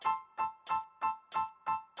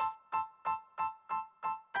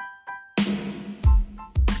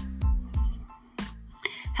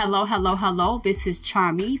Hello, hello, hello. This is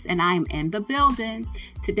Charmise, and I am in the building.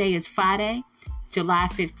 Today is Friday, July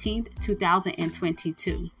 15th,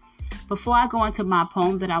 2022. Before I go into my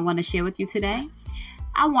poem that I want to share with you today,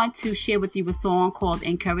 I want to share with you a song called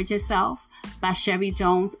Encourage Yourself by Sherry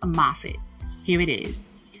Jones Moffett. Here it is.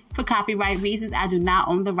 For copyright reasons, I do not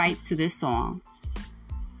own the rights to this song.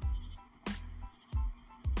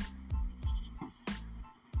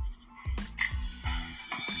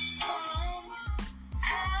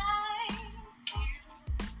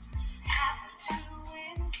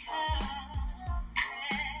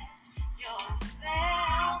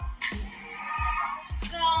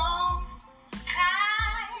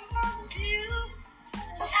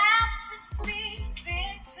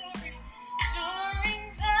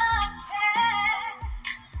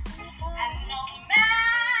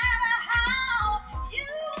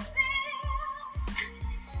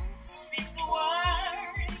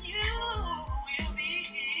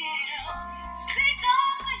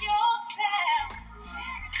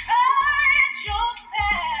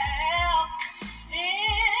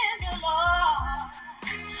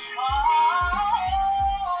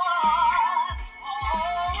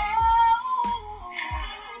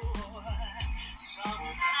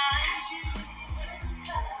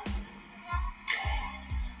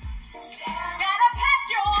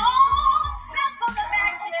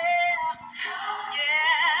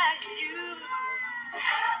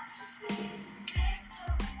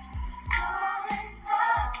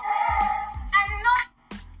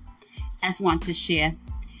 I just want to share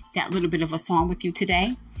that little bit of a song with you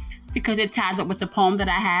today because it ties up with the poem that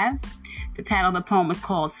I have. The title of the poem is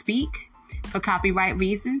called Speak. For copyright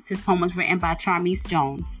reasons, this poem was written by Charmise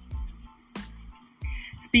Jones.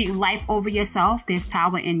 Speak life over yourself. There's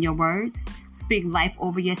power in your words. Speak life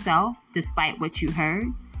over yourself despite what you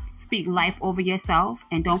heard. Speak life over yourself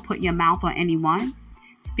and don't put your mouth on anyone.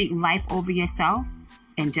 Speak life over yourself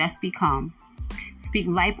and just become. Speak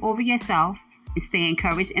life over yourself and stay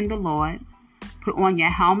encouraged in the Lord. Put on your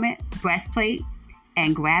helmet, breastplate,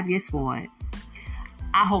 and grab your sword.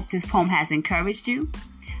 I hope this poem has encouraged you.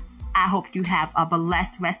 I hope you have a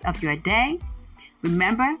blessed rest of your day.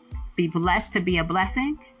 Remember, be blessed to be a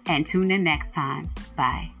blessing, and tune in next time.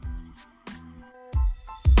 Bye.